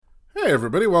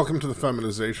everybody, welcome to the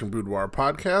Feminization Boudoir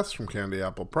podcast from Candy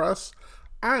Apple Press.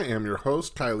 I am your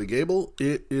host, Kylie Gable.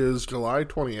 It is July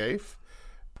 28th,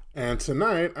 and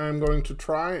tonight I'm going to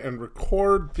try and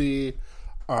record the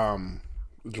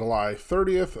July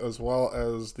 30th as well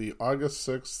as the August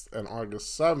 6th and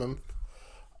August 7th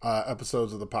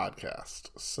episodes of the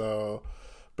podcast. So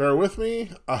bear with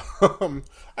me. I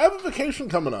have a vacation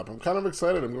coming up. I'm kind of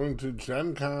excited. I'm going to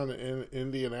Gen Con in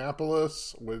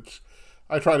Indianapolis, which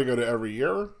I try to go to every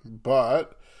year,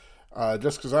 but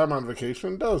just because I'm on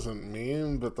vacation doesn't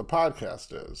mean that the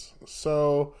podcast is.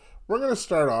 So we're going to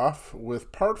start off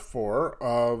with part 4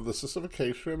 of the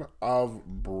Sissification of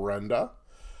Brenda.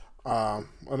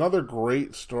 Another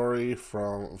great story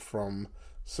from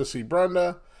Sissy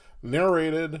Brenda,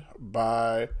 narrated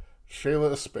by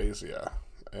Shayla Aspasia.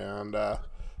 And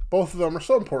both of them are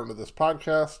so important to this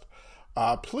podcast.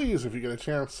 Please, if you get a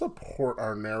chance, support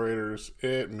our narrators.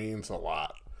 It means a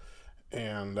lot.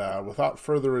 And without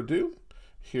further ado,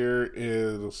 here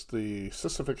is the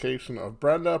Sissification of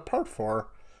Brenda, Part 4,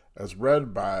 as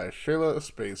read by Shayla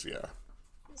Aspasia.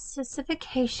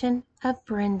 Sissification of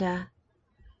Brenda.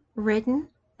 Written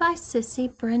by Sissy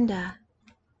Brenda.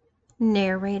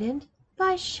 Narrated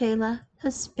by Shayla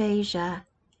Aspasia.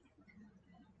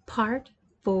 Part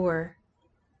 4.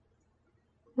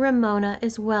 Ramona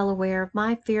is well aware of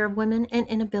my fear of women and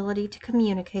inability to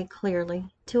communicate clearly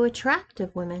to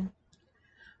attractive women.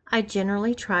 I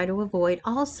generally try to avoid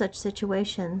all such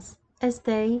situations, as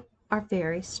they are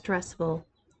very stressful.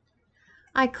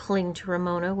 I cling to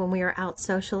Ramona when we are out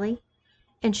socially,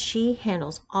 and she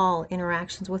handles all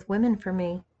interactions with women for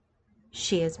me.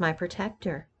 She is my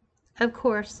protector. Of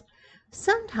course,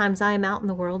 sometimes I am out in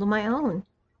the world on my own.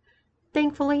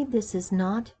 Thankfully, this is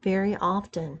not very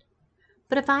often.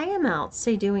 But if I am out,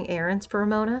 say, doing errands for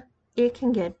Ramona, it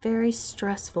can get very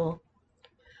stressful.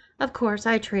 Of course,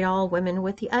 I treat all women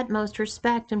with the utmost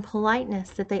respect and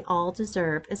politeness that they all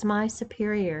deserve as my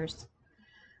superiors.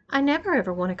 I never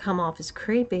ever want to come off as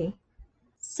creepy.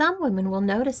 Some women will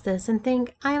notice this and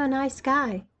think I am a nice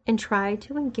guy and try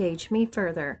to engage me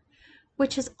further,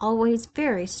 which is always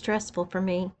very stressful for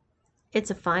me.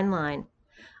 It's a fine line.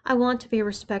 I want to be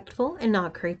respectful and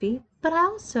not creepy, but I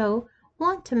also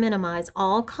want to minimize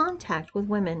all contact with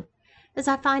women, as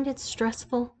I find it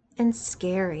stressful and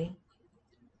scary.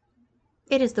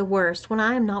 It is the worst when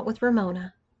I am not with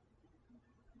Ramona,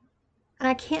 and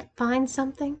I can't find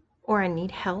something, or I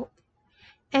need help,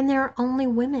 and there are only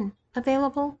women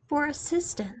available for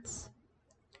assistance.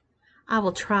 I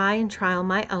will try on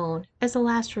my own, as a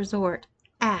last resort,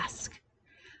 ask.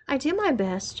 I do my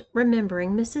best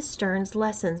remembering Mrs. Stern's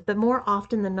lessons, but more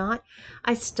often than not,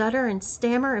 I stutter and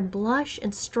stammer and blush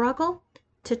and struggle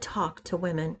to talk to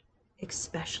women,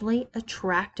 especially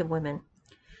attractive women.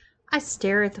 I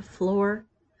stare at the floor,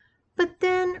 but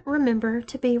then remember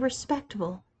to be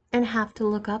respectful and have to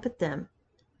look up at them.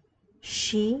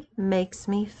 She makes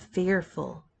me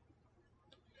fearful.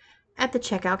 At the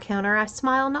checkout counter, I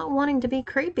smile, not wanting to be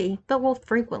creepy, but will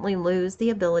frequently lose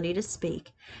the ability to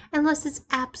speak unless it's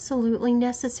absolutely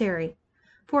necessary.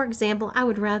 For example, I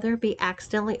would rather be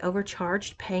accidentally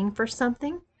overcharged paying for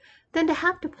something than to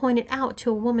have to point it out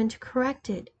to a woman to correct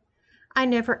it. I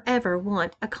never ever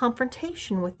want a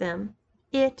confrontation with them.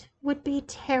 It would be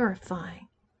terrifying.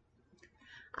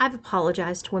 I've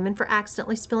apologized to women for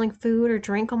accidentally spilling food or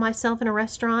drink on myself in a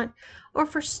restaurant, or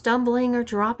for stumbling or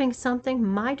dropping something.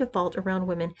 My default around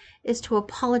women is to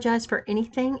apologize for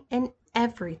anything and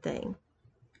everything.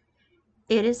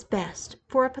 It is best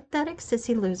for a pathetic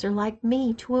sissy loser like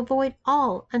me to avoid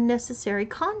all unnecessary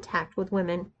contact with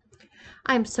women.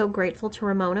 I am so grateful to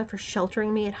Ramona for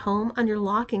sheltering me at home under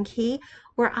lock and key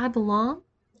where I belong.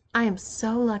 I am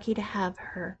so lucky to have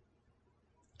her.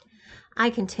 I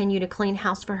continue to clean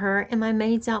house for her in my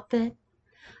maid's outfit.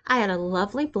 I had a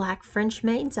lovely black French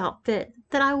maid's outfit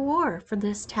that I wore for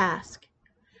this task.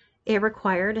 It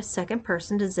required a second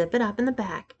person to zip it up in the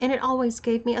back, and it always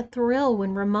gave me a thrill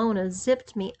when Ramona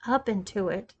zipped me up into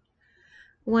it.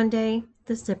 One day,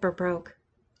 the zipper broke.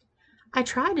 I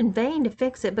tried in vain to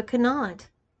fix it, but could not.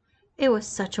 It was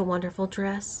such a wonderful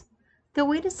dress that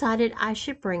we decided I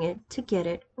should bring it to get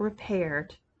it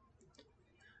repaired.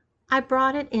 I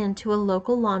brought it into a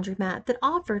local laundromat that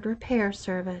offered repair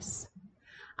service.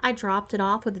 I dropped it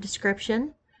off with a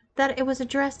description that it was a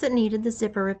dress that needed the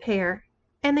zipper repair,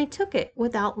 and they took it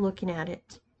without looking at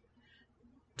it.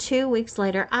 2 weeks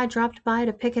later, I dropped by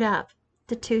to pick it up.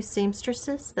 The two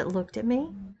seamstresses that looked at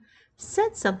me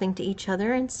said something to each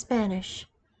other in Spanish,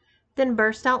 then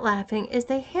burst out laughing as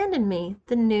they handed me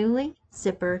the newly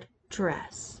zippered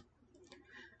dress.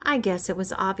 I guess it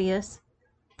was obvious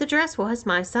The dress was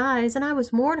my size, and I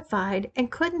was mortified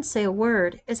and couldn't say a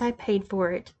word as I paid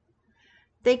for it.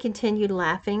 They continued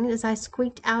laughing as I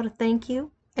squeaked out a thank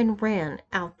you and ran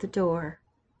out the door.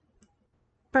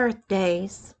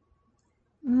 Birthdays.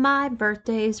 My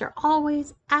birthdays are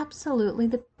always absolutely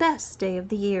the best day of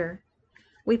the year.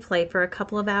 We play for a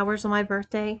couple of hours on my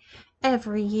birthday.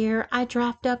 Every year I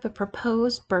draft up a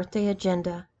proposed birthday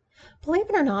agenda. Believe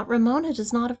it or not, Ramona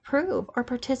does not approve or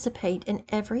participate in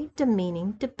every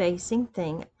demeaning, debasing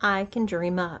thing I can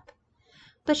dream up.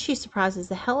 But she surprises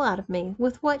the hell out of me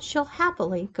with what she'll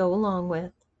happily go along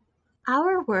with.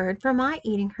 Our word for my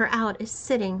eating her out is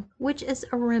sitting, which is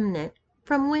a remnant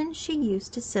from when she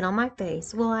used to sit on my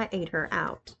face while I ate her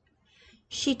out.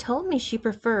 She told me she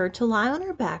preferred to lie on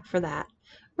her back for that,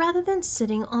 rather than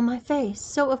sitting on my face,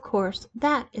 so of course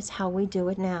that is how we do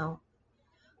it now.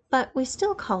 But we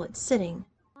still call it sitting.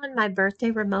 On my birthday,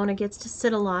 Ramona gets to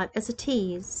sit a lot as a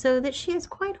tease, so that she is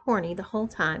quite horny the whole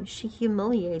time she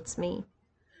humiliates me.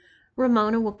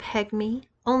 Ramona will peg me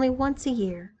only once a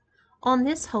year, on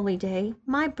this holy day,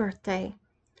 my birthday.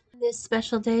 On this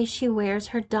special day she wears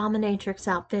her dominatrix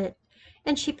outfit,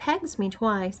 and she pegs me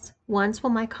twice, once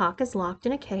when my cock is locked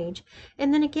in a cage,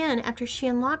 and then again after she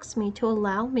unlocks me to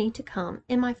allow me to come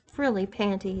in my frilly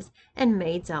panties and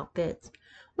maid's outfits,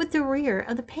 with the rear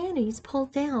of the panties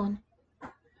pulled down.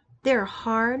 There are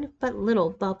hard but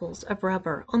little bubbles of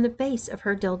rubber on the base of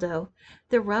her dildo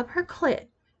that rub her clit,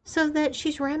 so that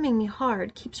she's ramming me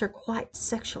hard keeps her quite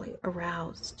sexually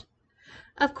aroused.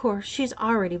 Of course, she's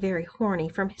already very horny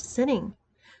from sitting.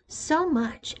 So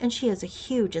much, and she has a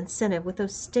huge incentive with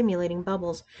those stimulating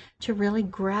bubbles to really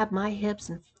grab my hips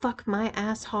and fuck my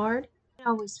ass hard. It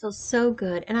always feels so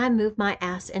good, and I move my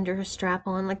ass into her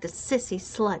strap-on like the sissy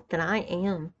slut that I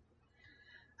am.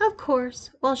 Of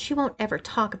course, while she won't ever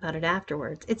talk about it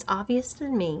afterwards, it's obvious to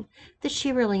me that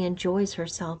she really enjoys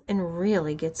herself and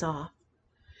really gets off.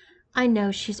 I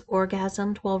know she's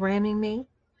orgasmed while ramming me.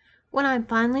 When I'm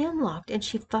finally unlocked and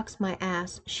she fucks my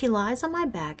ass, she lies on my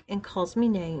back and calls me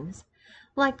names,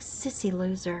 like sissy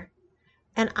loser,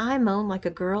 and I moan like a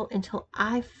girl until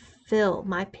I fill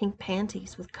my pink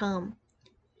panties with cum.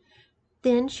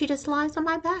 Then she just lies on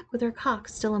my back with her cock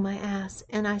still in my ass,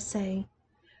 and I say,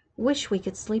 "Wish we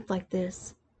could sleep like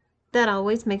this." That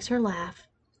always makes her laugh.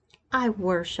 I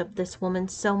worship this woman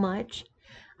so much.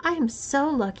 I am so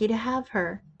lucky to have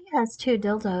her. She has two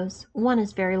dildos. One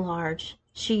is very large.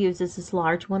 She uses this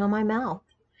large one on my mouth.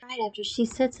 Right after she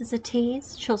sits as a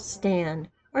tease, she'll stand,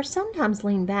 or sometimes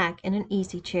lean back in an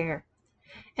easy chair.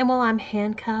 And while I'm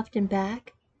handcuffed and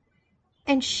back,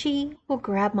 and she will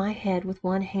grab my head with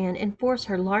one hand and force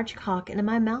her large cock into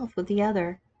my mouth with the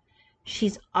other.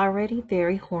 She's already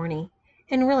very horny,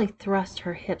 and really thrusts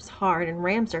her hips hard and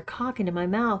rams her cock into my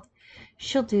mouth.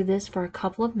 She'll do this for a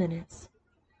couple of minutes.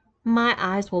 My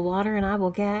eyes will water and I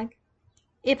will gag.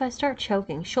 If I start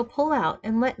choking, she'll pull out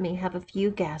and let me have a few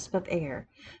gasps of air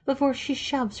before she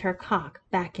shoves her cock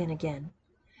back in again.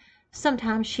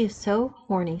 Sometimes she is so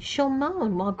horny she'll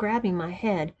moan while grabbing my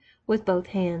head with both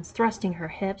hands, thrusting her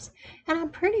hips, and I'm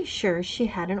pretty sure she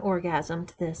had an orgasm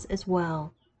to this as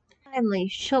well. Finally,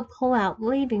 she'll pull out,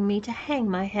 leaving me to hang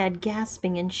my head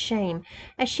gasping in shame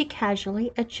as she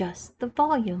casually adjusts the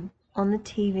volume on the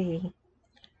TV.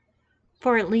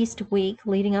 For at least a week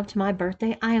leading up to my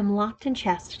birthday, I am locked in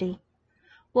chastity.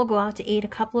 We'll go out to eat a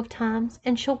couple of times,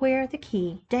 and she'll wear the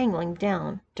key dangling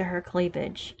down to her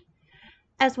cleavage.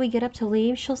 As we get up to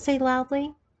leave, she'll say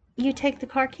loudly, "You take the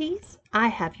car keys? I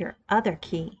have your other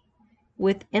key,"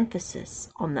 with emphasis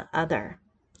on the other.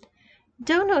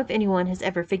 Don't know if anyone has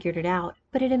ever figured it out,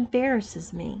 but it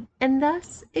embarrasses me, and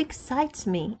thus excites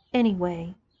me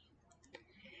anyway.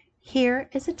 Here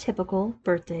is a typical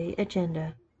birthday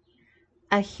agenda.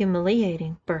 A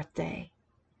humiliating birthday.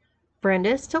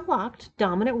 Brenda is still locked.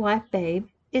 Dominant wife Babe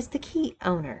is the key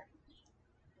owner.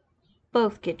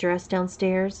 Both get dressed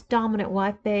downstairs. Dominant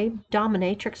wife Babe,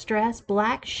 dominatrix dress,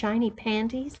 black shiny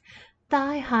panties,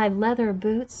 thigh-high leather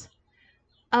boots.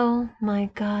 Oh my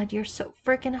God, you're so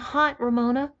freaking hot,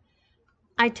 Ramona.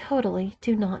 I totally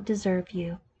do not deserve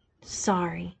you.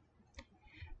 Sorry.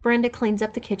 Brenda cleans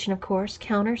up the kitchen, of course,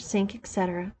 counter, sink,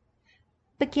 etc.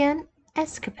 Begin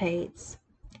escapades.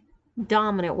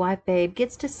 Dominant wife Babe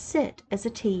gets to sit as a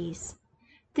tease,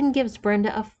 then gives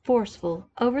Brenda a forceful,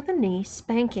 over-the-knee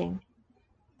spanking.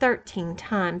 13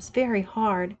 times, very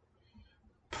hard.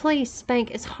 Please spank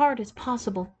as hard as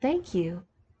possible, thank you.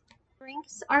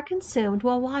 Drinks are consumed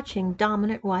while watching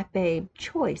Dominant wife Babe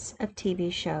choice of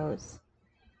TV shows.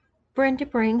 Brenda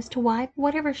brings to wife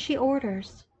whatever she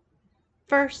orders.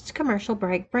 First commercial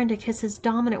break, Brenda kisses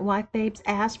dominant wife babe's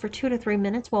ass for 2 to 3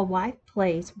 minutes while wife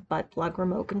plays butt plug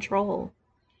remote control.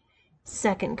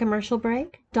 Second commercial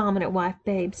break, dominant wife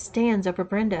babe stands over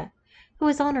Brenda, who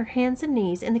is on her hands and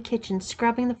knees in the kitchen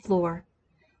scrubbing the floor.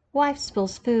 Wife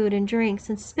spills food and drinks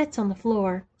and spits on the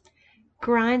floor,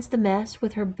 grinds the mess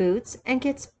with her boots, and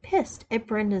gets pissed at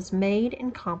Brenda's maid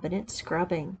incompetent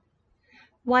scrubbing.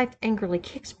 Wife angrily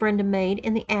kicks Brenda maid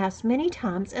in the ass many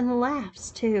times and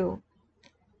laughs too.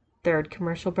 Third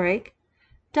commercial break.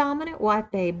 Dominant wife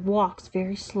babe walks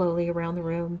very slowly around the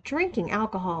room, drinking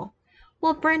alcohol,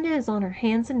 while Brenda is on her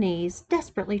hands and knees,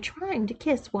 desperately trying to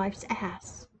kiss wife's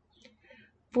ass.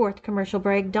 Fourth commercial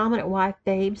break. Dominant wife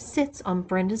babe sits on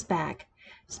Brenda's back,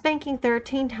 spanking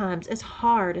 13 times as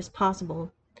hard as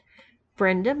possible.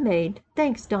 Brenda maid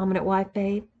thanks dominant wife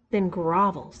babe, then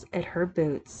grovels at her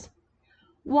boots.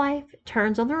 Wife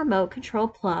turns on the remote control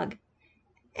plug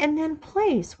and then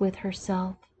plays with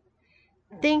herself,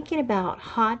 thinking about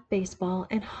hot baseball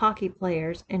and hockey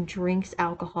players, and drinks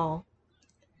alcohol.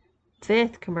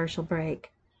 Fifth commercial break.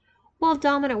 While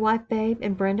dominant wife babe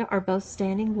and Brenda are both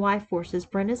standing, wife forces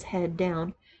Brenda's head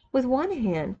down with one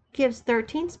hand, gives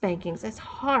 13 spankings as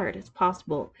hard as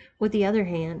possible with the other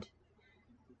hand.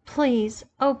 Please,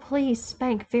 oh please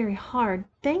spank very hard,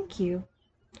 thank you.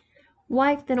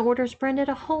 Wife then orders Brenda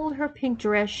to hold her pink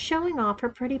dress, showing off her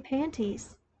pretty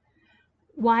panties.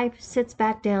 Wife sits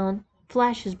back down,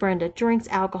 flashes Brenda, drinks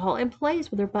alcohol, and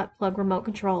plays with her butt plug remote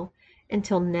control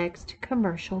until next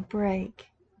commercial break.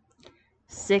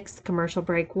 Sixth commercial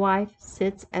break. Wife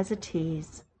sits as a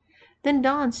tease, then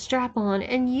dons strap-on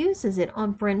and uses it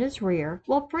on Brenda's rear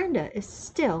while Brenda is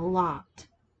still locked.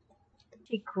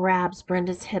 She grabs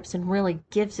Brenda's hips and really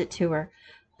gives it to her,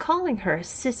 calling her a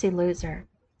sissy loser.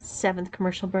 Seventh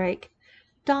commercial break.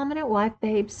 Dominant wife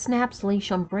babe snaps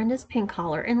leash on Brenda's pink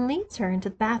collar and leads her into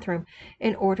the bathroom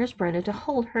and orders Brenda to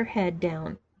hold her head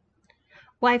down.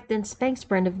 Wife then spanks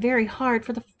Brenda very hard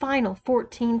for the final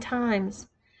 14 times.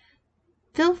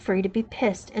 Feel free to be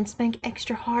pissed and spank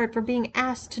extra hard for being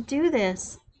asked to do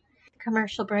this.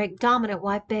 Commercial break. Dominant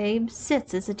wife babe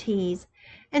sits as a tease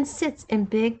and sits in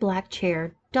big black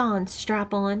chair, dons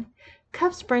strap on,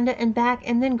 cuffs Brenda in back,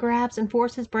 and then grabs and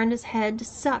forces Brenda's head to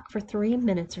suck for 3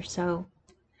 minutes or so.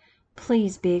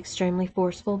 Please be extremely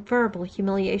forceful, verbal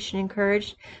humiliation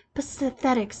encouraged,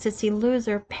 pathetic sissy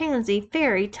loser, pansy,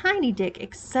 fairy, tiny dick,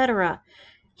 etc.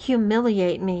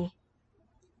 Humiliate me.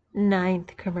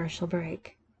 Ninth commercial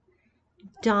break.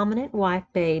 Dominant wife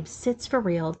babe sits for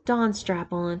real, dons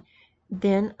strap on,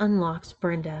 then unlocks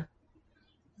Brenda.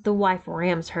 The wife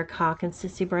rams her cock in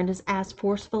sissy Brenda's ass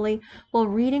forcefully while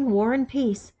reading War and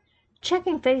Peace,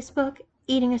 checking Facebook,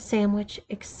 eating a sandwich,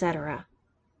 etc.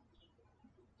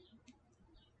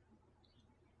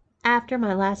 After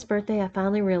my last birthday, I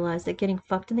finally realized that getting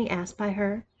fucked in the ass by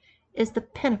her is the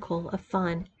pinnacle of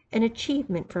fun and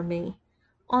achievement for me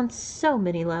on so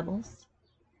many levels.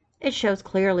 It shows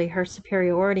clearly her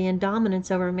superiority and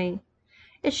dominance over me.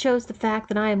 It shows the fact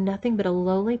that I am nothing but a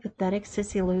lowly, pathetic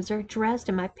sissy loser, dressed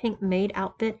in my pink maid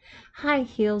outfit, high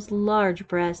heels, large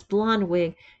breasts, blonde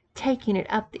wig, taking it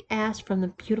up the ass from the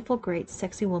beautiful, great,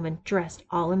 sexy woman dressed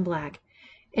all in black,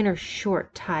 in her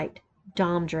short, tight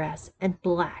dom dress and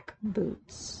black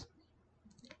boots.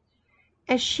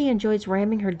 As she enjoys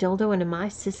ramming her dildo into my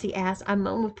sissy ass, I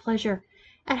moan with pleasure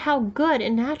at how good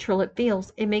and natural it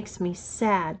feels. It makes me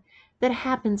sad that it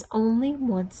happens only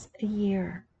once a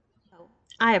year.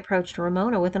 I approached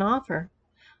Ramona with an offer.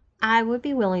 I would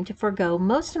be willing to forego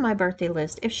most of my birthday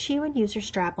list if she would use her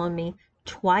strap on me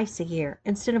twice a year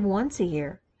instead of once a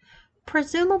year,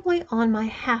 presumably on my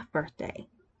half birthday.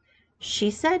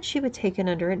 She said she would take it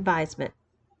under advisement.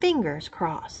 Fingers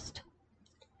crossed.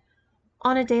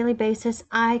 On a daily basis,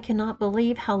 I cannot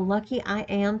believe how lucky I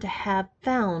am to have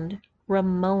found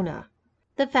Ramona.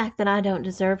 The fact that I don't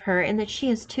deserve her and that she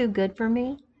is too good for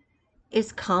me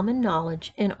is common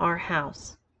knowledge in our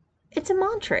house. It's a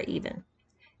mantra even.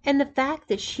 And the fact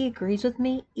that she agrees with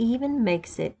me even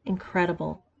makes it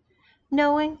incredible,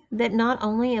 knowing that not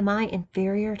only am I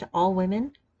inferior to all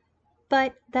women,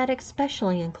 but that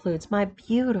especially includes my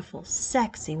beautiful,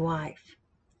 sexy wife.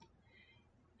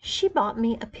 She bought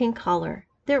me a pink collar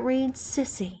that reads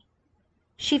Sissy.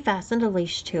 She fastened a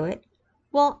leash to it,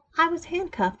 while I was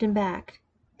handcuffed in back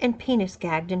and penis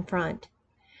gagged in front.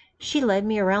 She led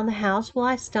me around the house while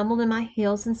I stumbled in my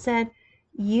heels and said,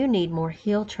 "You need more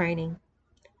heel training."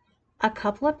 A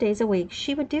couple of days a week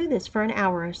she would do this for an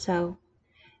hour or so,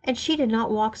 and she did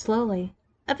not walk slowly.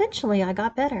 Eventually I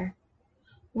got better.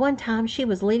 One time she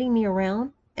was leading me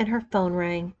around and her phone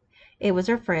rang. It was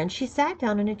her friend. She sat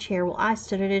down in a chair while I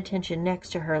stood at attention next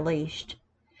to her leashed.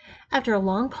 After a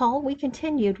long call, we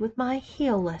continued with my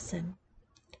heel lesson.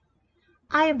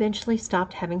 I eventually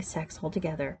stopped having sex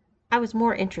altogether. I was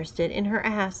more interested in her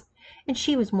ass, and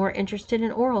she was more interested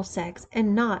in oral sex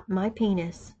and not my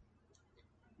penis.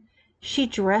 She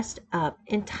dressed up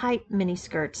in tight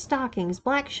miniskirts, stockings,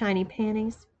 black shiny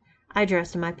panties. I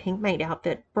dressed in my pink maid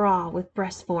outfit, bra with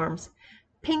breast forms,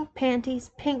 pink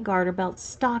panties, pink garter belts,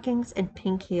 stockings, and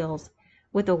pink heels,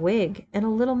 with a wig and a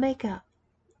little makeup.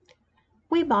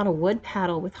 We bought a wood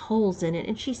paddle with holes in it,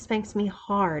 and she spanks me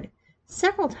hard,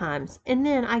 several times, and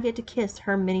then I get to kiss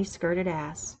her mini-skirted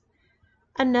ass.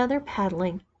 Another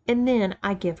paddling, and then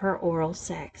I give her oral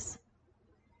sex.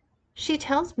 She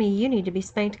tells me you need to be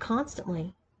spanked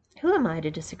constantly. Who am I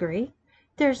to disagree?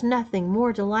 There's nothing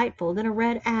more delightful than a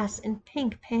red ass and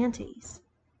pink panties.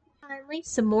 Finally,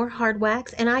 some more hard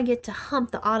wax, and I get to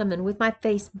hump the ottoman with my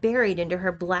face buried into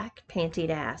her black pantied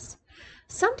ass.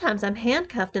 Sometimes I'm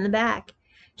handcuffed in the back.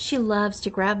 She loves to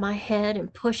grab my head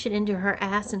and push it into her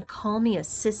ass and call me a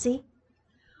sissy.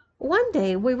 One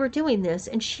day we were doing this,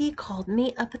 and she called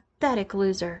me a pathetic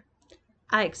loser.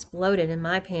 I exploded in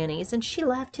my panties, and she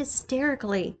laughed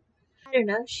hysterically. I don't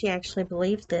know if she actually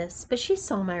believed this, but she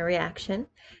saw my reaction,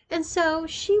 and so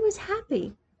she was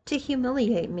happy to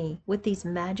humiliate me with these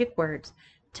magic words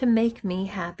to make me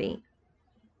happy.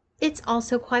 It's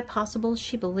also quite possible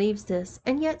she believes this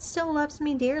and yet still loves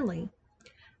me dearly.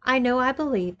 I know I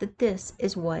believe that this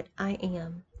is what I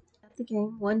am. At the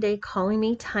game one day calling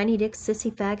me tiny dick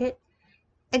sissy faggot,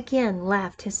 again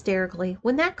laughed hysterically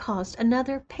when that caused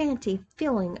another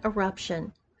panty-filling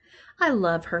eruption. I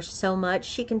love her so much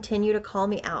she continued to call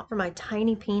me out for my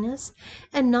tiny penis,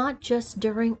 and not just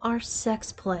during our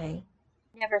sex play.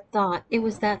 Never thought it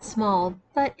was that small,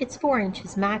 but it's 4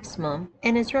 inches maximum,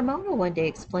 and as Ramona one day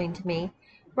explained to me,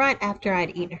 right after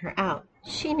I'd eaten her out,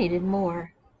 she needed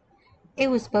more. It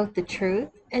was both the truth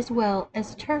as well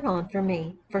as a turn on for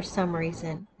me for some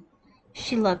reason.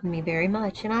 She loved me very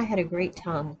much, and I had a great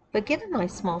tongue, but given my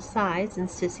small size and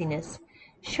sissiness,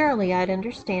 surely I'd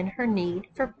understand her need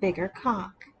for bigger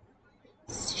cock.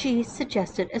 She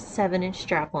suggested a 7-inch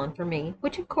strap-on for me,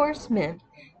 which of course meant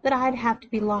that I'd have to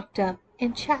be locked up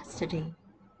in chastity.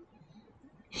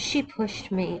 She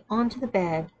pushed me onto the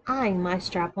bed, eyeing my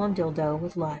strap-on dildo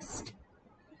with lust.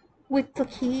 With the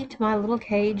key to my little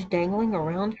cage dangling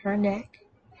around her neck,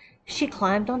 she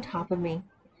climbed on top of me.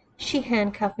 She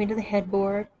handcuffed me to the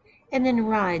headboard, and then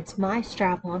rides my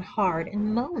strap-on hard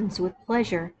and moans with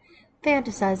pleasure,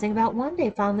 fantasizing about one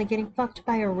day finally getting fucked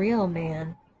by a real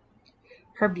man.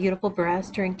 Her beautiful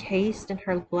breasts are encased in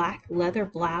her black leather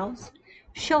blouse,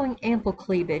 showing ample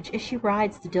cleavage as she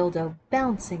rides the dildo,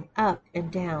 bouncing up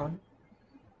and down.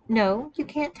 No, you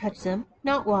can't touch them,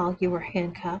 not while you are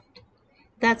handcuffed.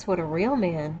 That's what a real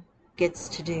man gets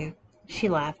to do. She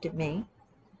laughed at me.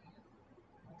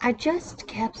 I just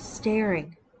kept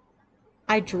staring.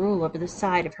 I drool over the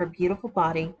side of her beautiful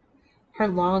body, her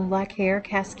long black hair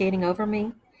cascading over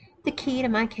me, the key to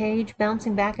my cage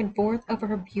bouncing back and forth over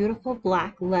her beautiful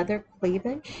black leather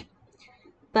cleavage.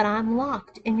 But I'm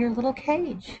locked in your little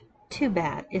cage. Too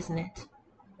bad, isn't it?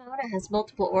 Mona has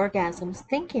multiple orgasms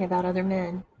thinking about other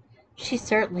men. She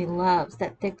certainly loves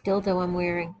that thick dildo I'm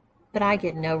wearing, but I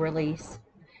get no release.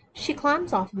 She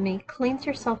climbs off of me, cleans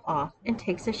herself off, and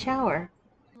takes a shower.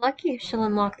 Lucky if she'll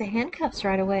unlock the handcuffs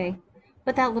right away.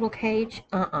 But that little cage,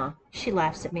 she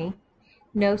laughs at me.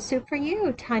 No soup for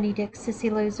you, tiny dick sissy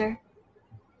loser.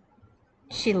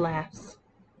 She laughs.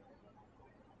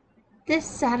 This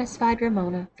satisfied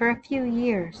Ramona for a few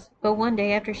years, but one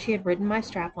day after she had ridden my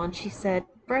strap-on, she said,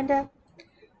 "Brenda,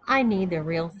 I need the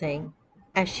real thing,"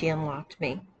 as she unlocked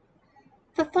me.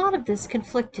 The thought of this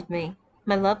conflicted me,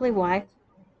 my lovely wife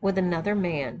with another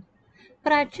man.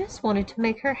 But I just wanted to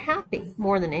make her happy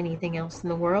more than anything else in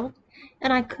the world,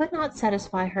 and I could not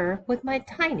satisfy her with my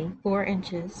tiny 4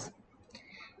 inches.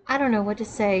 I don't know what to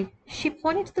say. She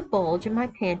pointed to the bulge in my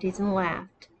panties and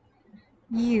laughed.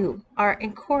 "You are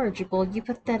incorrigible, you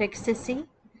pathetic sissy.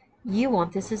 You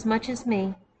want this as much as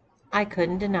me." I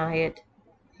couldn't deny it.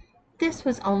 This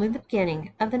was only the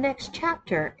beginning of the next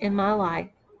chapter in my life.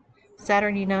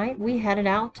 Saturday night we headed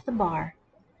out to the bar.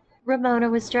 Ramona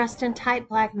was dressed in tight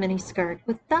black miniskirt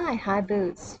with thigh-high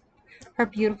boots. Her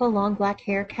beautiful long black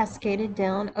hair cascaded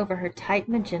down over her tight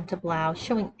magenta blouse,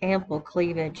 showing ample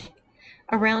cleavage.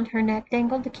 Around her neck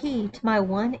dangled the key to my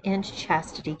 1-inch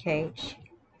chastity cage.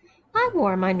 I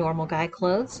wore my normal guy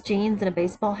clothes, jeans and a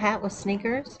baseball hat with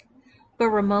sneakers, but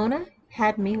Ramona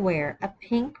had me wear a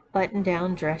pink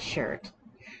button-down dress shirt.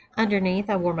 Underneath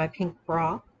I wore my pink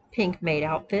bra, pink maid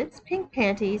outfits, pink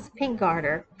panties, pink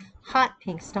garter, hot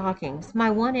pink stockings, my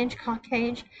 1-inch cock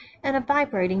cage, and a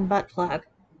vibrating butt plug.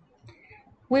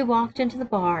 We walked into the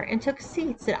bar and took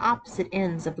seats at opposite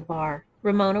ends of the bar.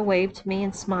 Ramona waved to me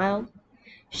and smiled.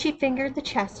 She fingered the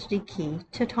chastity key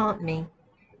to taunt me,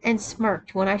 and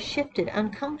smirked when I shifted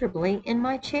uncomfortably in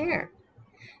my chair.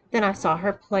 Then I saw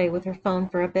her play with her phone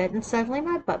for a bit, and suddenly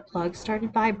my butt plug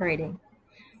started vibrating,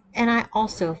 and I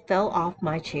also fell off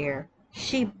my chair.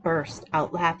 She burst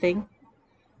out laughing.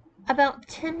 About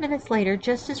 10 minutes later,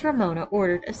 just as Ramona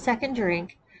ordered a second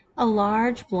drink, a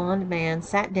large blond man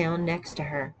sat down next to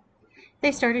her.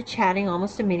 They started chatting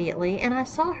almost immediately, and I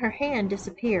saw her hand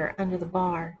disappear under the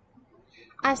bar.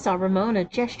 I saw Ramona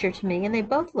gesture to me, and they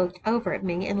both looked over at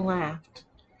me and laughed.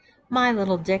 My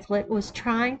little dicklet was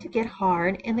trying to get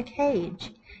hard in the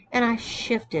cage, and I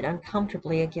shifted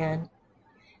uncomfortably again.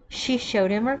 She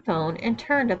showed him her phone and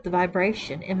turned up the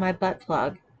vibration in my butt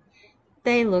plug.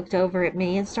 They looked over at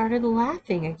me and started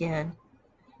laughing again.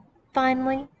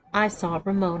 Finally, I saw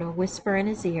Ramona whisper in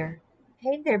his ear. I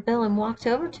paid their bill and walked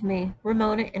over to me.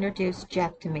 Ramona introduced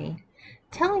Jeff to me,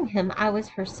 telling him I was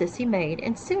her sissy maid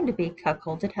and soon-to-be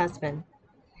cuckolded husband.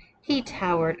 He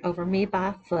towered over me by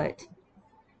a foot.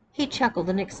 He chuckled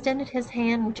and extended his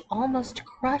hand, which almost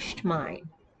crushed mine.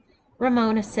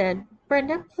 Ramona said,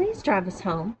 "Brenda, please drive us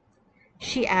home."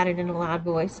 She added in a loud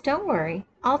voice, "Don't worry,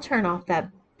 I'll turn off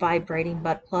that vibrating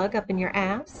butt plug up in your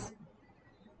ass."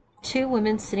 Two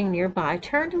women sitting nearby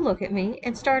turned to look at me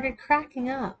and started cracking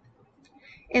up.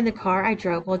 In the car I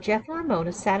drove while Jeff and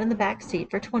Ramona sat in the back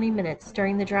seat for 20 minutes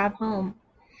during the drive home.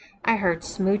 I heard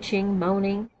smooching,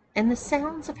 moaning, and the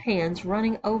sounds of hands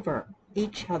running over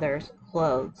each other's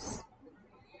clothes.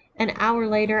 An hour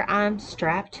later, I'm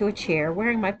strapped to a chair,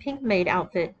 wearing my pink maid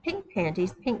outfit, pink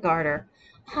panties, pink garter,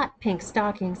 hot pink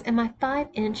stockings, and my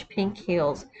 5-inch pink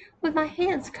heels, with my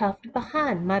hands cuffed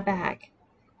behind my back.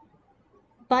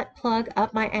 Butt plug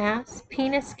up my ass,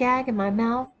 penis gag in my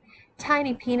mouth,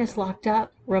 tiny penis locked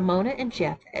up. Ramona and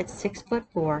Jeff at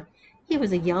 6'4". He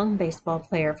was a young baseball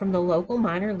player from the local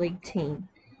minor league team.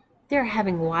 They're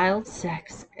having wild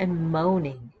sex and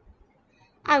moaning.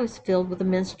 I was filled with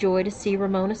immense joy to see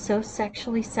Ramona so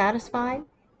sexually satisfied.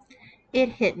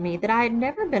 It hit me that I had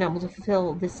never been able to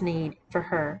fulfill this need for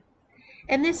her,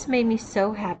 and this made me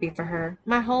so happy for her.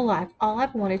 My whole life, all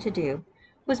I've wanted to do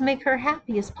was make her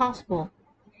happy as possible,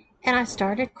 and I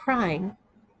started crying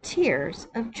tears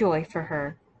of joy for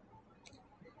her.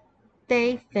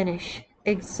 They finish,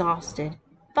 exhausted.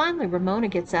 Finally, Ramona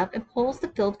gets up and pulls the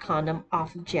filled condom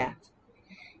off of Jeff.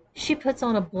 She puts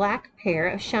on a black pair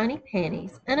of shiny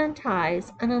panties and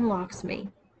unties and unlocks me.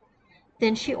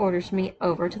 Then she orders me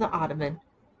over to the ottoman.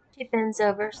 She bends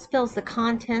over, spills the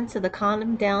contents of the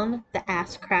condom down the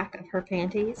ass crack of her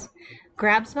panties,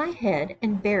 grabs my head,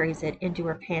 and buries it into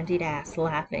her pantied ass,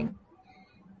 laughing.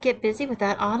 "Get busy with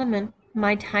that ottoman,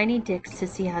 my tiny dick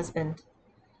sissy husband."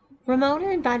 Ramona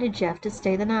invited Jeff to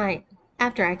stay the night.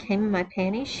 After I came in my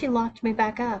panties, she locked me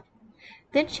back up.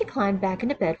 Then she climbed back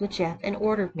into bed with Jeff and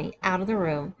ordered me out of the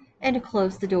room and to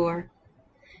close the door.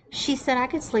 She said I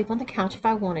could sleep on the couch if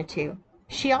I wanted to.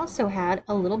 She also had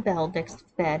a little bell next to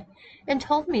the bed and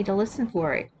told me to listen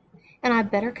for it, and I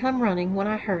better come running when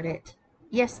I heard it.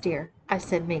 "Yes, dear," I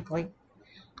said meekly.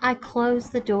 I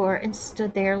closed the door and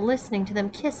stood there listening to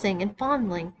them kissing and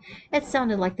fondling. It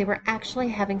sounded like they were actually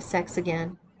having sex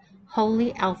again.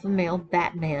 Holy alpha male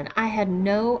Batman, I had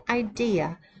no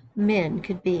idea men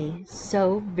could be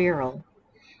so virile.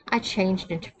 I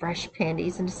changed into fresh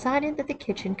panties and decided that the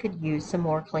kitchen could use some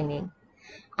more cleaning.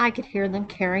 I could hear them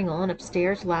carrying on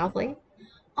upstairs loudly.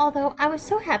 Although I was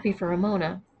so happy for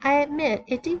Ramona, I admit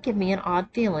it did give me an odd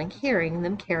feeling hearing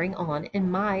them carrying on in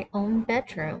my own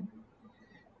bedroom.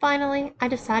 Finally, I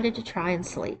decided to try and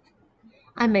sleep.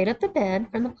 I made up the bed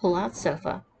from the pull-out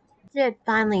sofa. It did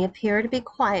finally appear to be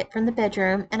quiet from the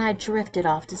bedroom, and I drifted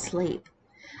off to sleep.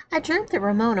 I dreamt that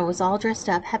Ramona was all dressed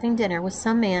up having dinner with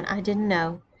some man I didn't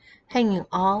know, hanging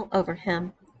all over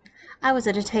him. I was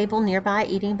at a table nearby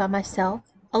eating by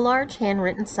myself. A large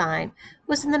handwritten sign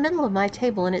was in the middle of my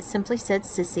table, and it simply said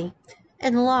 "Sissy"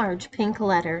 in large pink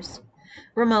letters.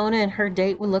 Ramona and her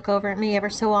date would look over at me ever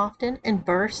so often and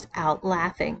burst out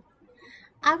laughing.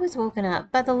 I was woken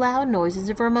up by the loud noises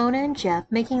of Ramona and Jeff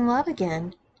making love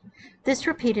again. This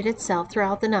repeated itself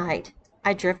throughout the night.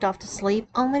 I drift off to sleep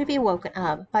only to be woken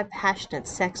up by passionate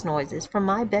sex noises from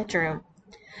my bedroom.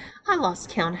 I lost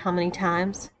count how many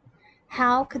times.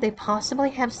 How could they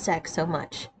possibly have sex so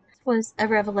much? It was a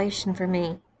revelation for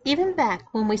me. Even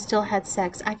back when we still had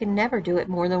sex, I could never do it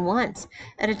more than once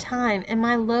at a time, and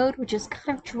my load would just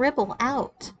kind of dribble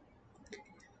out.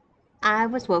 I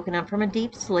was woken up from a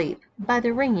deep sleep by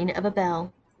the ringing of a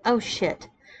bell. Oh shit,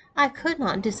 I could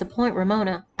not disappoint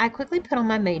Ramona. I quickly put on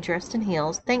my maid dress and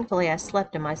heels. Thankfully, I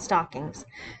slept in my stockings,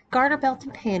 garter belt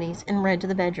and panties, and ran to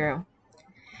the bedroom.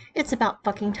 "It's about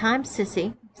fucking time,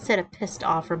 Sissy," said a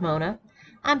pissed-off Ramona.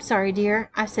 "I'm sorry, dear,"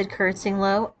 I said, curtsying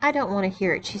low. "I don't want to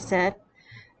hear it," she said.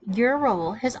 "Your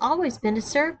role has always been to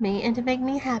serve me and to make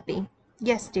me happy."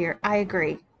 "Yes, dear, I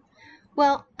agree."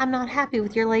 "Well, I'm not happy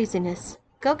with your laziness.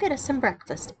 Go get us some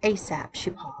breakfast, ASAP." She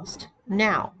paused.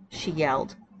 "Now," she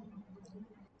yelled.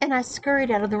 And I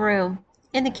scurried out of the room.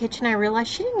 In the kitchen, I realized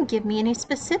she didn't give me any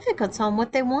specifics on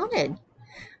what they wanted.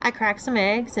 I cracked some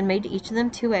eggs and made each of them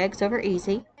 2 eggs over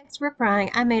easy. Eggs were frying.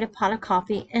 I made a pot of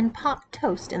coffee and popped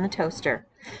toast in the toaster.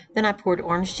 Then I poured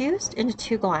orange juice into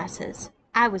 2 glasses.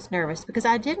 I was nervous because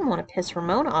I didn't want to piss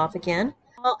Ramona off again.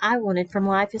 All I wanted from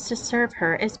life is to serve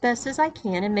her as best as I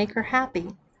can and make her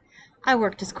happy. I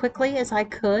worked as quickly as I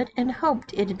could and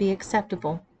hoped it'd be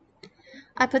acceptable.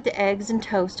 I put the eggs and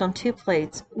toast on 2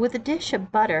 plates, with a dish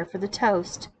of butter for the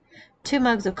toast, 2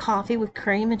 mugs of coffee with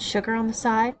cream and sugar on the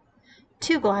side,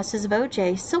 2 glasses of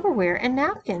OJ, silverware, and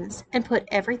napkins, and put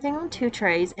everything on 2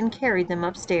 trays and carried them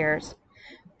upstairs,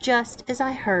 just as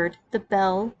I heard the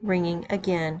bell ringing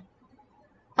again.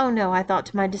 Oh no, I thought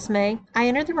to my dismay. I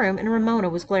entered the room and Ramona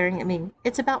was glaring at me.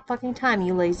 "It's about fucking time,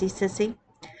 you lazy sissy."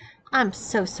 "I'm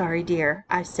so sorry, dear,"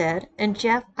 I said. "And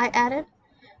Jeff," I added.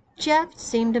 Jeff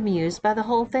seemed amused by the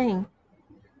whole thing.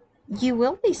 "You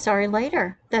will be sorry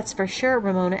later, that's for sure,"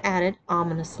 Ramona added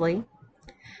ominously.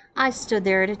 I stood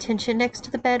there at attention next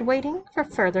to the bed waiting for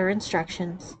further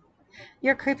instructions.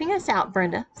 "You're creeping us out,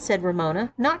 Brenda," said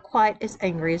Ramona, not quite as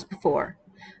angry as before.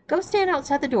 "Go stand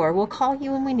outside the door. We'll call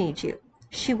you when we need you."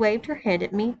 She waved her hand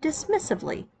at me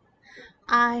dismissively.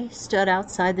 I stood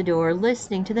outside the door,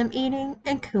 listening to them eating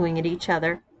and cooing at each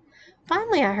other.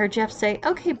 Finally, I heard Jeff say,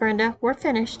 "Okay, Brenda, we're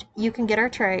finished. You can get our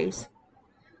trays."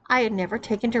 I had never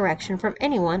taken direction from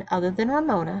anyone other than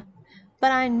Ramona,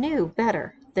 but I knew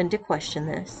better than to question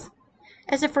this.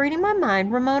 As if reading my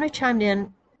mind, Ramona chimed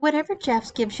in, "Whenever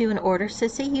Jeff gives you an order,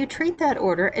 Sissy, you treat that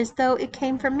order as though it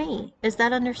came from me. Is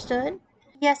that understood?"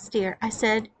 "Yes, dear," I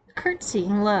said,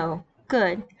 curtsying low.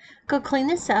 "Good. Go clean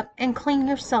this up and clean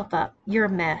yourself up. You're a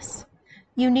mess.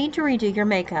 You need to redo your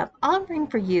makeup. I'll ring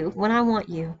for you when I want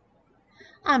you."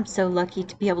 I'm so lucky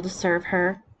to be able to serve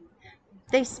her.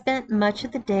 They spent much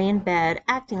of the day in bed,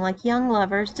 acting like young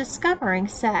lovers discovering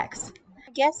sex.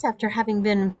 I guess after having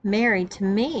been married to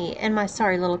me and my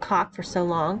sorry little cock for so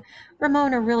long,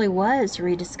 Ramona really was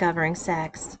rediscovering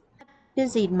sex. I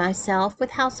busied myself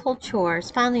with household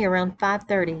chores. Finally, around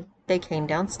 5:30, they came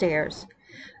downstairs.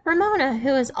 Ramona,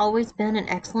 who has always been an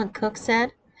excellent cook,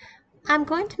 said, "I'm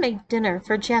going to make dinner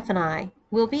for Jeff and I.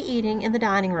 We'll be eating in the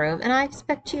dining room, and I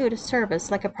expect you to serve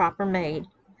us like a proper maid.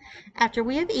 After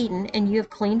we have eaten and you have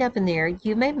cleaned up in there,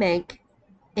 you may make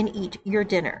and eat your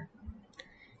dinner."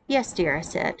 "Yes, dear," I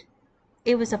said.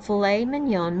 It was a filet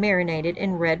mignon marinated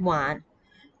in red wine,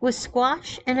 with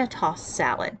squash and a tossed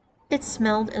salad. It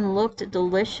smelled and looked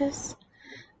delicious.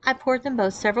 I poured them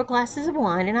both several glasses of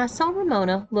wine, and I saw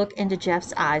Ramona look into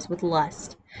Jeff's eyes with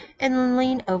lust, and then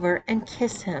lean over and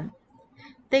kiss him.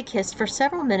 They kissed for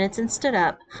several minutes and stood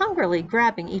up, hungrily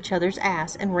grabbing each other's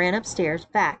ass, and ran upstairs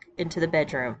back into the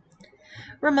bedroom.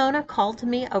 Ramona called to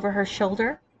me over her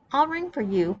shoulder, "I'll ring for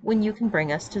you when you can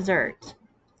bring us dessert."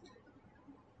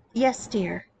 "Yes,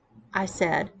 dear," I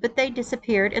said, but they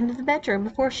disappeared into the bedroom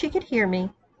before she could hear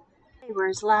me. They were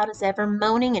as loud as ever,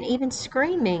 moaning and even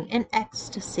screaming in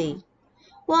ecstasy,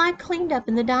 while I cleaned up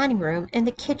in the dining room and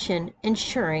the kitchen,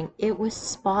 ensuring it was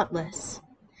spotless.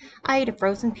 I ate a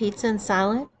frozen pizza in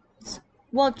silence,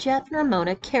 while Jeff and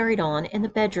Ramona carried on in the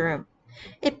bedroom.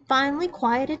 It finally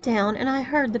quieted down, and I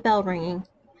heard the bell ringing.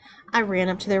 I ran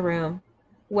up to their room.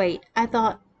 Wait, I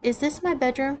thought, is this my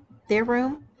bedroom? Their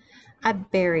room? I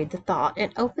buried the thought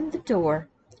and opened the door.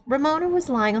 Ramona was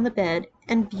lying on the bed,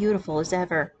 and beautiful as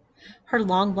ever. Her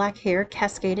long black hair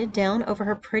cascaded down over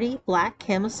her pretty black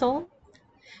camisole.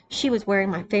 She was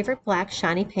wearing my favorite black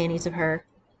shiny panties of her.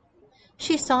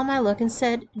 She saw my look and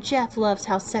said, "Jeff loves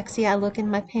how sexy I look in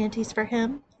my panties for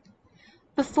him."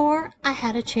 Before I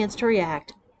had a chance to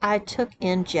react, I took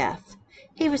in Jeff.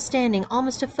 He was standing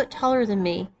almost a foot taller than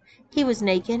me. He was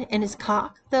naked, and his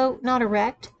cock, though not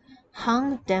erect,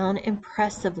 hung down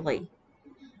impressively.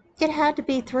 It had to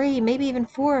be 3, maybe even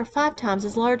 4 or 5 times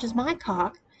as large as my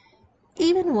cock,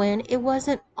 even when it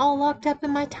wasn't all locked up in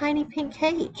my tiny pink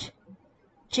cage.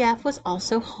 Jeff was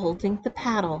also holding the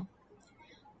paddle.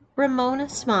 Ramona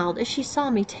smiled as she saw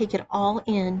me take it all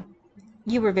in.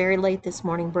 "You were very late this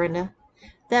morning, Brenda.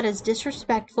 That is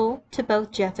disrespectful to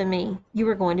both Jeff and me. You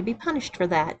are going to be punished for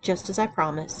that, just as I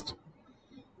promised."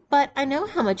 But I know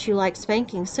how much you like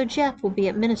spanking, so Jeff will be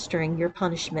administering your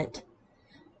punishment.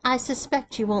 I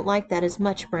suspect you won't like that as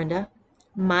much, Brenda.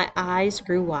 My eyes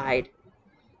grew wide.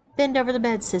 Bend over the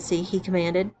bed, Sissy, he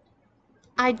commanded.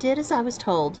 I did as I was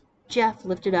told. Jeff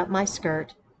lifted up my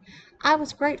skirt. I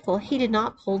was grateful he did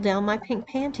not pull down my pink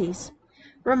panties.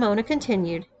 Ramona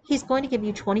continued, he's going to give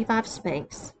you 25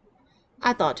 spanks.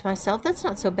 I thought to myself, that's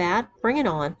not so bad. Bring it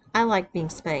on. I like being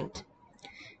spanked.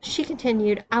 She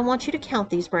continued, I want you to count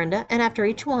these, Brenda, and after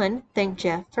each one, thank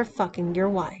Jeff for fucking your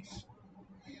wife.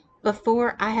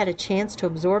 Before I had a chance to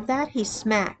absorb that, he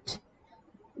smacked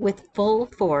with full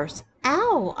force.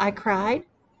 Ow! I cried.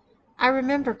 I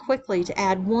remember quickly to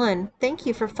add 1, thank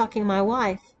you for fucking my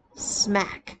wife.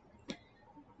 Smack.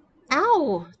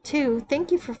 Ow! 2,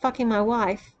 thank you for fucking my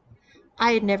wife.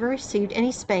 I had never received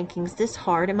any spankings this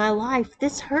hard in my life.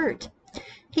 This hurt.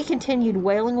 He continued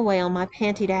wailing away on my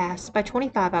pantied ass. By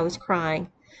 25 I was crying.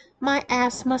 My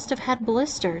ass must have had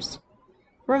blisters.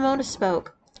 Ramona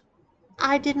spoke.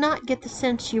 I did not get the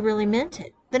sense you really meant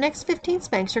it. The next 15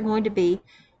 spanks are going to be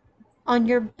on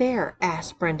your bare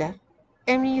ass, Brenda.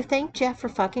 And when you thank Jeff for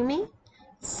fucking me,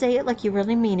 say it like you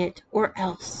really mean it, or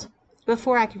else.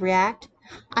 Before I could react,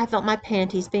 I felt my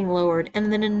panties being lowered,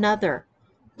 and then another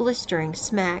blistering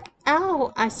smack.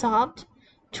 Ow! I sobbed.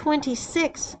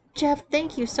 26. Jeff,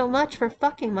 thank you so much for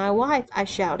fucking my wife, I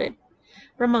shouted.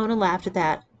 Ramona laughed at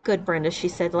that. Good, Brenda, she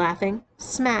said, laughing.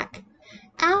 Smack.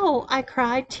 Ow! I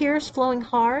cried, tears flowing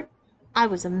hard. I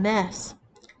was a mess.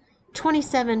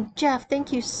 27. Jeff,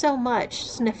 thank you so much,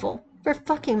 sniffle, for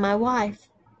fucking my wife.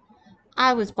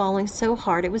 I was bawling so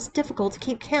hard it was difficult to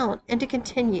keep count and to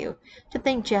continue to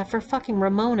thank Jeff for fucking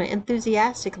Ramona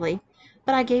enthusiastically,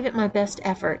 but I gave it my best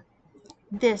effort.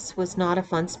 This was not a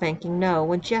fun spanking, no.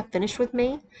 When Jeff finished with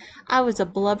me, I was a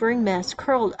blubbering mess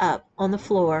curled up on the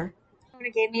floor.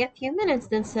 Ramona gave me a few minutes,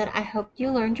 then said, I hope you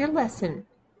learned your lesson,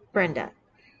 Brenda.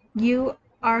 You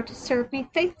are to serve me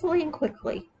faithfully and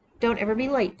quickly. Don't ever be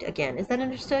late again. Is that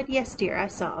understood? Yes, dear, I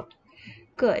sobbed.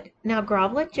 Good. Now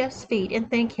grovel at Jeff's feet and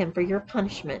thank him for your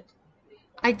punishment.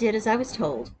 I did as I was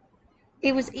told.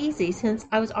 It was easy since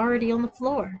I was already on the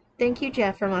floor. Thank you,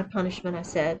 Jeff, for my punishment, I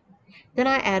said. Then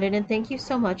I added, and thank you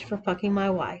so much for fucking my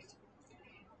wife.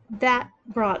 That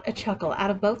brought a chuckle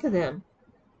out of both of them.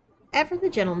 Ever the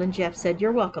gentleman, Jeff said,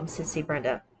 You're welcome, Sissy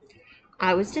Brenda.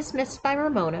 I was dismissed by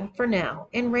Ramona for now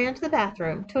and ran to the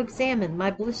bathroom to examine my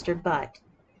blistered butt.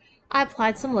 I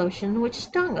applied some lotion, which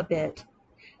stung a bit.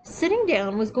 Sitting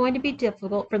down was going to be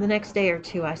difficult for the next day or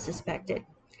two, I suspected.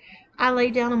 I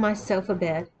lay down on my sofa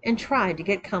bed and tried to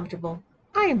get comfortable.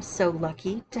 I am so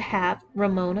lucky to have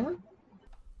Ramona.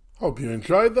 Hope you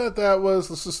enjoyed that. That was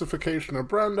The Sissification of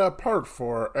Brenda, Part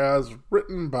 4, as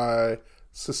written by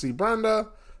Sissy Brenda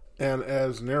and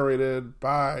as narrated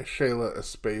by Shayla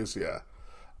Aspasia.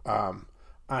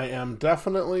 I am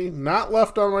definitely not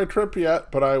left on my trip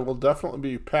yet, but I will definitely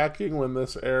be packing when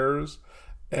this airs.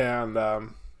 And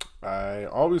I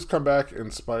always come back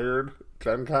inspired.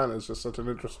 Gen Con is just such an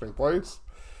interesting place.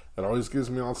 It always gives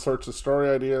me all sorts of story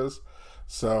ideas.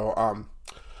 So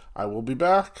I will be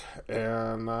back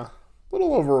in a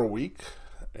little over a week.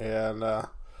 And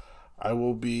I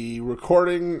will be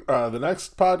recording the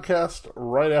next podcast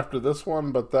right after this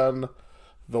one. But then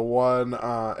the one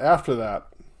after that,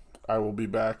 I will be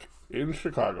back in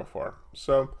Chicago for.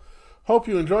 So, hope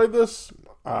you enjoyed this.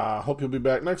 Hope you'll be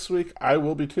back next week. I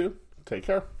will be too. Take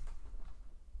care.